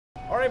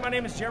right, my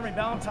name is Jeremy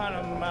Ballantyne.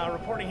 I'm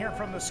reporting here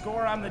from the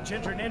Score. I'm the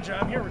Ginja Ninja.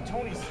 I'm here with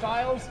Tony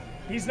Stiles.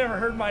 He's never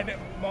heard my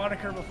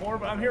moniker before,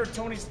 but I'm here with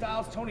Tony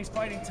Stiles. Tony's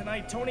fighting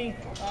tonight. Tony,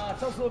 tell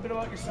us a little bit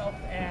about yourself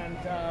and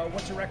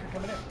what's your record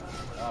coming in?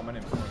 My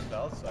name is Tony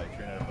Stiles. I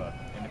train out of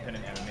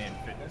independent MMA and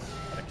fitness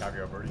out of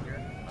Calgary, Alberta here.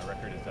 My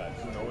record is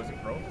 2-0 as a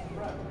pro.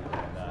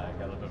 And I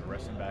got a little bit of a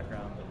wrestling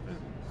background, a little bit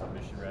of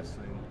submission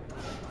wrestling.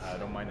 I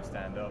don't mind to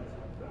stand up,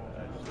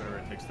 just whatever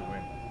it takes to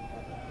win.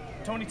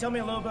 Tony, tell me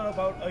a little bit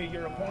about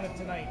your opponent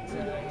tonight.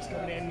 He's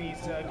coming in,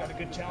 he's got a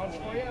good challenge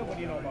for you. What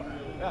do you know about him?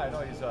 Yeah, I know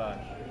he's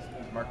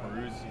Mark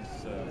Marouz.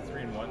 He's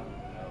 3-1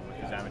 with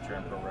his amateur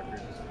and pro record.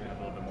 He's a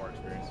little bit more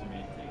experience than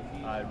me.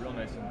 Real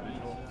nice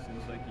individual.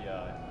 Seems like he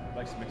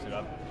likes to mix it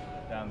up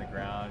down the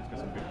ground. He's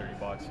got some good dirty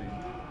boxing.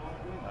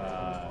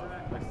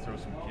 Likes to throw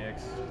some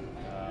kicks.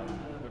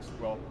 Looks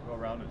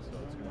well-rounded, so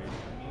it's gonna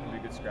be a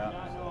good scrap.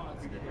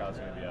 The crowd's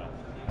gonna be a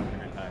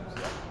good time.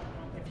 So.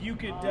 If you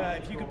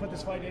could put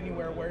this fight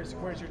anywhere, where's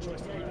your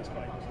choice to take this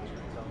fight?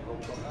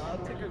 I'll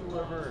take it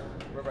wherever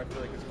I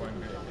feel like it's going to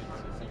be. If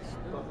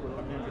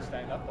I'm doing a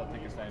stand up, I'll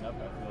take a stand up.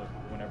 I feel like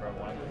whenever I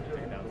want to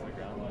take it down to the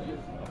ground,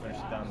 I'll finish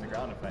it down to the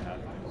ground if I have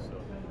to. So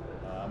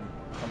I'm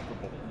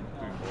comfortable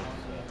doing both.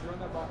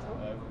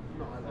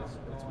 So,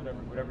 it's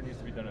whatever needs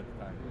to be done at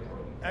the time.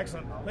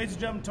 Excellent. Ladies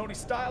and gentlemen, Tony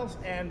Stiles,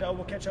 and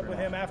we'll catch up with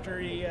him after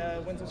he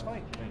wins his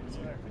fight. Thanks.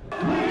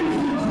 Ladies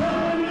and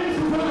gentlemen, this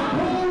is our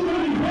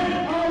golden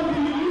event of the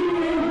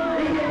evening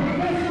in the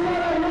professional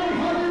at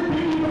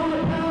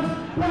 155 pounds,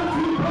 brought to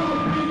you by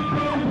Big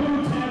Bamboo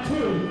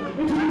Tattoo.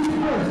 Introducing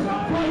first,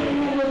 fighting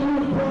in the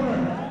blue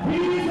corner.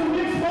 He's a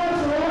mixed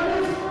martial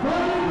artist,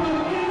 fighting from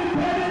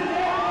independent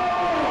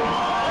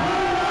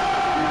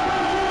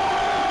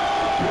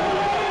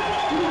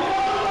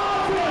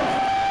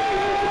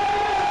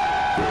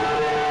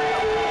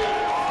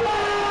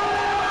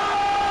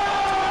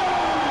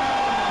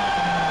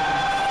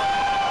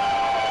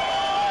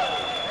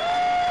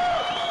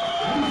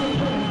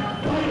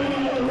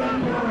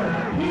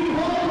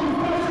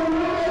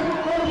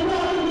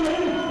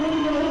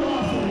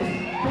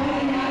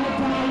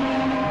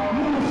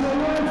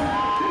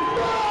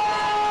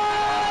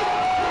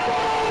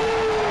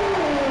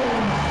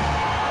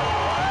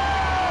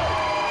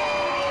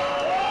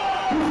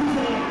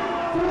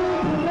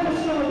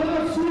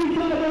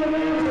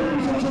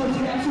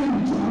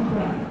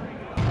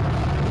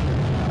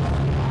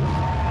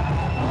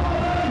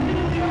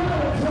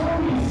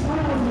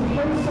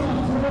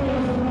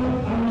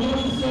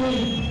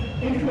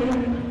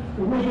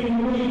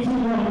way too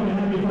long to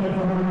have you fight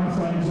for Hard Knocks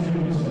Fighting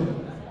Championship.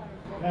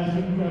 That's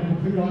been a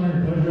complete honor and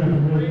pleasure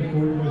after working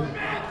for this.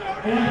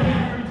 And I think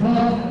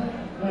tough,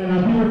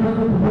 and Peter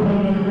Kirkwood for putting on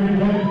another great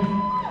event.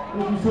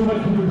 Thank you so much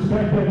for the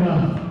respect and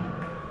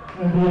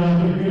the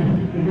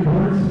good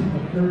words,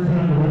 encouragement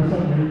on the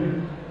website and everything.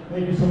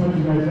 Thank you so much,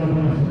 you guys. God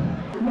bless.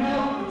 Now,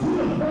 to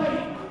the fight,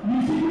 you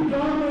see you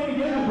dominating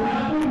again,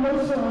 grappling,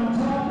 Rosa on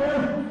top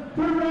there.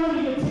 Third round,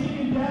 you get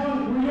taken down.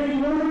 Were you any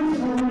worries,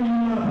 or were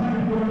you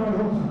packing for the whole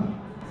time?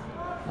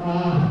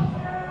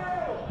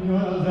 You know,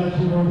 that was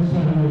actually more of a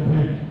time than I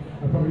picked.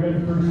 I probably got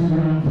the first 2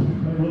 rounds, a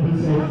little bit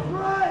safe.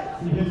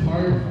 He hits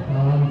hard.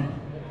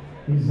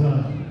 He's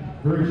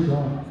very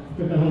strong.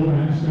 Got that little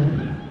man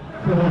strength.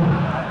 So,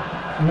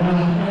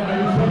 I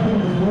respect him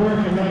before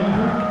and got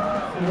injured,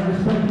 and I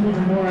respect him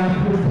even more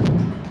afterwards.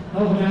 I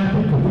was an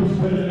athlete, but looks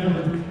better than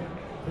ever.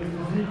 His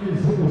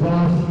physique was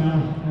awesome now,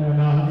 and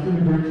it's going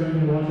to be very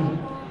exciting to watch him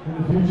in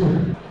the future.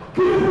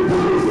 Give it for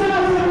Tony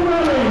Stiles,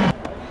 everybody!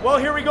 Well,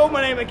 here we go.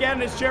 My name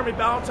again is Jeremy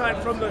Ballantyne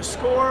from the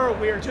Score.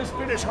 We are just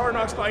finished Hard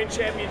Knocks Fighting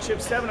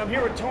Championship 7. I'm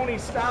here with Tony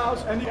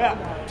Stiles. And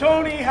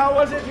Tony, how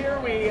was it here?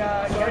 We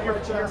had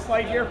your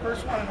fight here,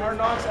 first one in Hard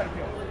Knocks. How did it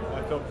feel?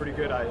 I felt pretty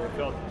good. I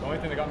felt the only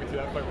thing that got me through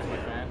that fight was my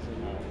fans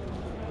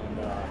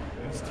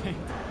and instinct.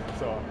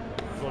 So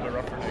it's a little bit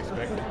rougher than I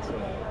expected. So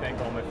thank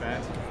all my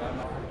fans.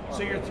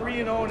 So you're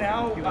 3-0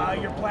 now.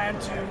 Your plan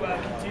to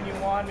continue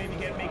on, maybe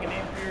make a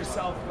name for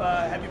yourself.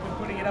 Have you been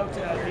putting it out to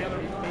the other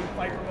main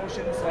fight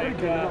promotions like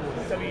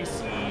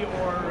WEC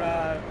or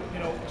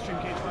Extreme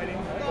Cage Fighting?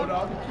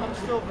 O-Dog? I'm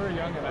still very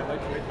young, and I'd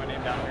like to make my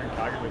name down here in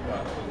Calgary with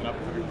an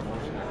up-and-coming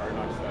promotion like Hard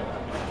Knocks. I've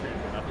been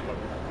treated with nothing but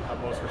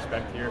utmost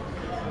respect here,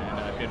 and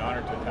it'd be an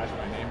honor to attach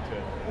my name to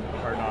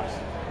Hard Knocks.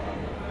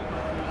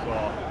 So I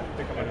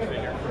think I'm going to stay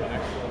here for the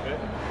next little bit.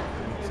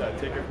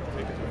 Take it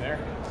from there,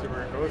 see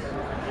where it goes. So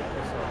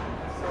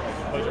it's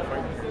a pleasure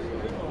fighting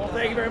here. Well,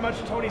 thank you very much,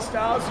 Tony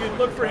Stiles. You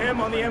look for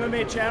him on the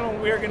MMA channel, and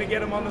we are going to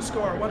get him on the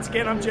Score. Once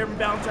again, I'm Jeremy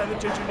Ballantyne, the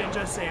Ginja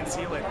Ninja, saying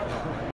see you later.